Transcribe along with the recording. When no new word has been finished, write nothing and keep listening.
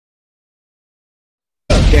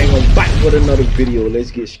Gang, I'm back with another video. Let's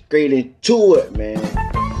get straight into it, man.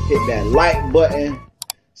 Hit that like button,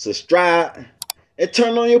 subscribe, and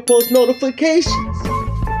turn on your post notifications.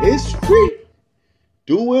 It's free.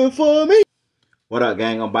 Do it for me. What up,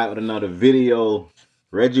 gang? I'm back with another video.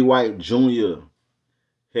 Reggie White Jr.,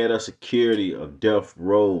 head of security of Death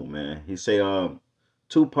Row, man. He say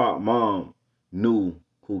Tupac mom knew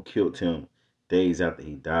who killed him days after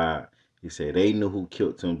he died. He said they knew who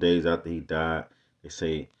killed him days after he died. They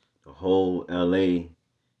say the whole LA,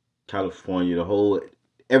 California, the whole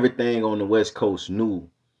everything on the West Coast knew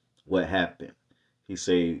what happened. He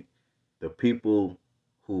said the people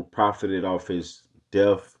who profited off his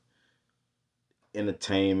death,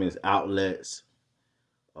 entertainment outlets,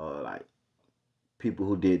 like people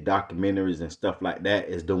who did documentaries and stuff like that,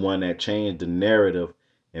 is the one that changed the narrative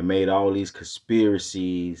and made all these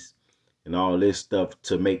conspiracies and all this stuff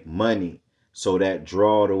to make money, so that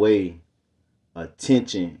drawed away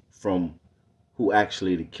attention from who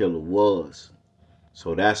actually the killer was.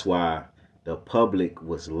 So that's why the public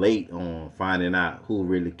was late on finding out who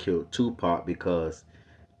really killed Tupac, because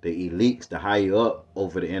the elites, the higher up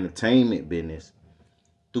over the entertainment business,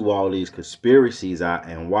 threw all these conspiracies out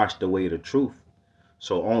and washed away the truth.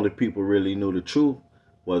 So only people really knew the truth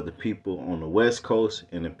was the people on the West Coast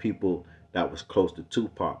and the people that was close to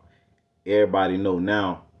Tupac. Everybody know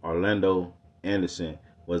now Orlando Anderson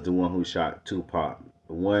was the one who shot Tupac,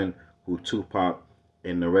 the one who Tupac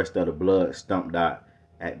and the rest of the blood stumped out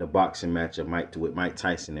at the boxing match of with Mike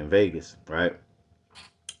Tyson in Vegas, right?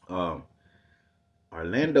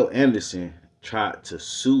 Orlando Anderson tried to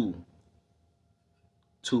sue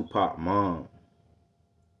Tupac mom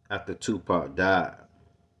after Tupac died.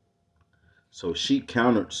 So she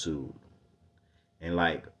countersued. And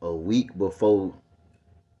like a week before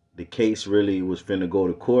the case really was finna go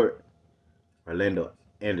to court, Orlando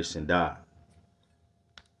Anderson died.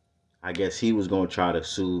 I guess he was gonna try to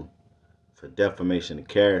sue for defamation of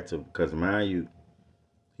character, because mind you,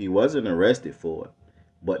 he wasn't arrested for it.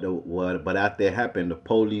 But after it happened, the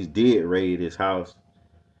police did raid his house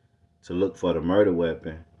to look for the murder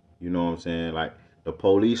weapon. You know what I'm saying? Like, the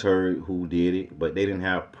police heard who did it, but they didn't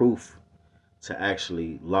have proof to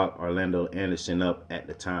actually lock Orlando Anderson up at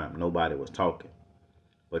the time. Nobody was talking.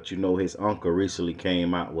 But you know, his uncle recently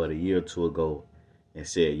came out, a year or two ago, and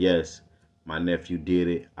said, yes, my nephew did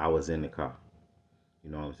it. I was in the car.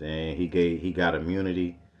 You know what I'm saying? He got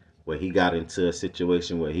immunity, where he got into a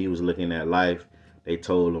situation where he was looking at life. They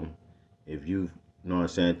told him, if you know what I'm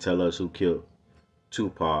saying, tell us who killed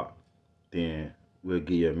Tupac, then we'll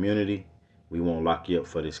give you immunity. We won't lock you up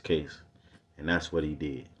for this case. And that's what he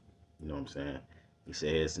did. You know what I'm saying? He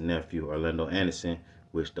said his nephew, Orlando Anderson,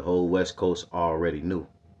 which the whole West Coast already knew.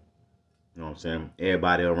 You know what I'm saying?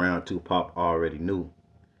 Everybody around Tupac already knew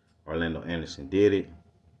Orlando Anderson did it.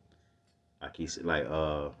 Like he said, like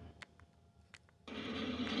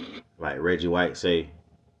Reggie White say,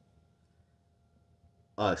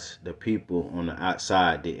 us, the people on the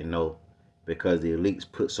outside, didn't know, because the elites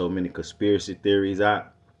put so many conspiracy theories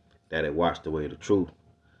out that it washed away the truth.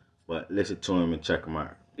 But listen to him and check him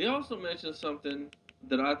out. They also mentioned something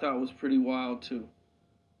that I thought was pretty wild too,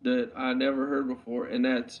 that I never heard before, and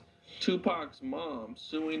that's Tupac's mom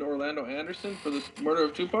suing Orlando Anderson for the murder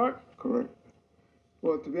of Tupac? Correct.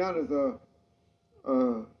 Well, to be honest,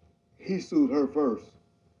 he sued her first,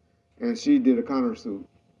 and she did a countersuit,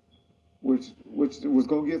 which was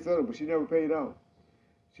gonna get settled, but she never paid out.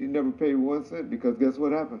 She never paid 1 cent, because guess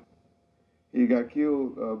what happened? He got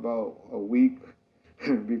killed about a week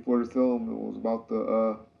before the settlement was about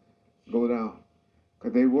to go down,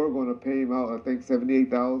 because they were going to pay him out, I think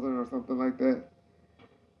 $78,000 or something like that.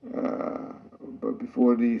 But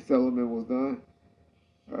before the settlement was done,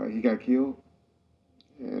 he got killed,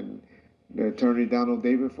 and the attorney Donald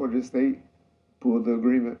David for the state pulled the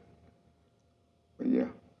agreement. But yeah.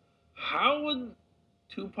 How would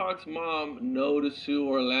Tupac's mom know to sue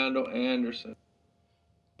Orlando Anderson?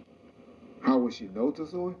 How would she know to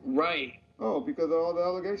sue him? Right. Oh, because of all the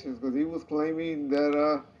allegations. Because he was claiming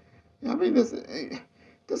that, I mean, just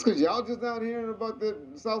because y'all just out hearing about the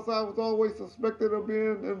Southside was always suspected of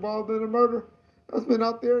being involved in a murder. That's been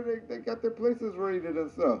out there. They got their places raided and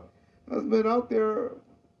stuff. That's been out there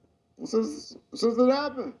since it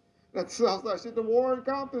happened. That Southside shit, the war in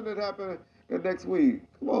Compton that happened the next week.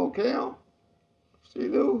 Come on, Cam. She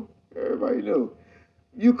knew. Everybody knew.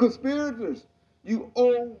 You conspirators. You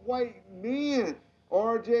old white men.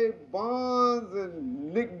 R.J. Bonds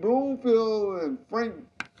and Nick Bloomfield and Frank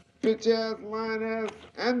bitch-ass,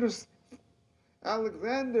 line-ass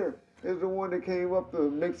Alexander is the one that came up to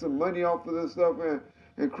make some money off of this stuff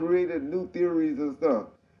and created new theories and stuff.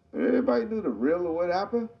 Everybody knew the real of what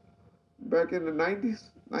happened back in the 90s,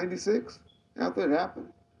 96, after it happened.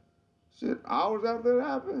 Shit, hours after it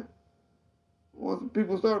happened. Once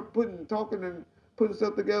people started talking and putting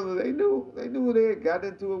stuff together, they knew they had got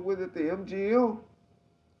into it with at the MGM.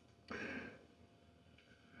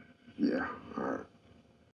 Yeah, all right.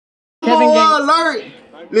 Promo alert!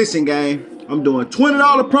 Listen, gang, I'm doing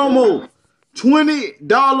 $20 promo.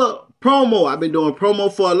 $20 promo. I've been doing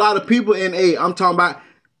promo for a lot of people, and I'm talking about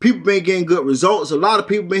people been getting good results. A lot of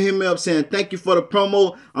people been hitting me up saying thank you for the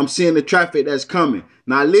promo. I'm seeing the traffic that's coming.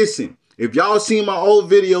 Now listen, if y'all seen my old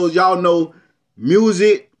videos, y'all know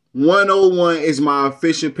Music 101 is my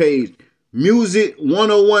official page. Music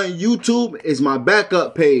 101 YouTube is my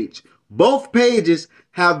backup page. Both pages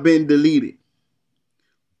have been deleted.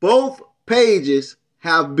 Both pages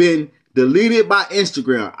have been deleted by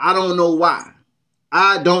Instagram. I don't know why.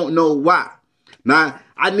 I don't know why. Now,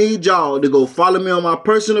 I need y'all to go follow me on my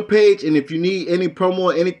personal page. And if you need any promo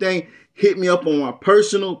or anything, hit me up on my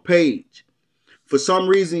personal page. For some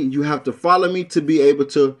reason, you have to follow me to be able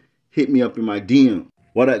to hit me up in my DM.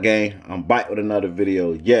 What up, gang? I'm back with another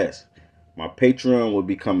video. Yes, my Patreon will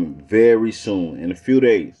be coming very soon. In a few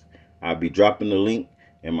days, I'll be dropping the link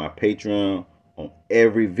in my Patreon on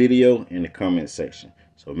every video in the comment section.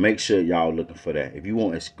 So make sure y'all looking for that. If you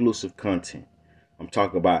want exclusive content, I'm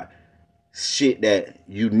talking about shit that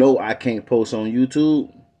you know I can't post on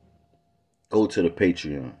YouTube, go to the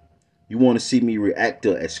Patreon. You want to see me react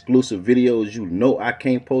to exclusive videos you know I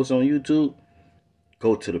can't post on YouTube,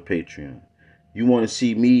 go to the Patreon. You want to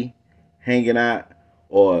see me hanging out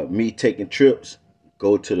or me taking trips,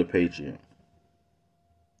 go to the Patreon.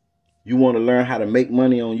 You want to learn how to make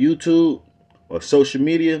money on YouTube or social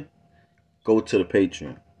media, go to the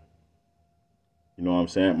Patreon. You know what I'm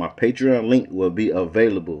saying? My Patreon link will be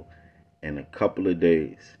available in a couple of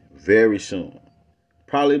days, very soon,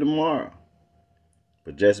 probably tomorrow.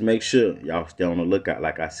 But just make sure y'all stay on the lookout.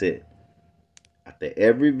 Like I said, after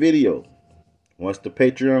every video, once the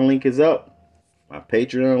Patreon link is up, my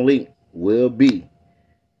Patreon link will be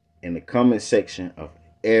in the comment section of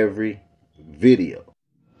every video.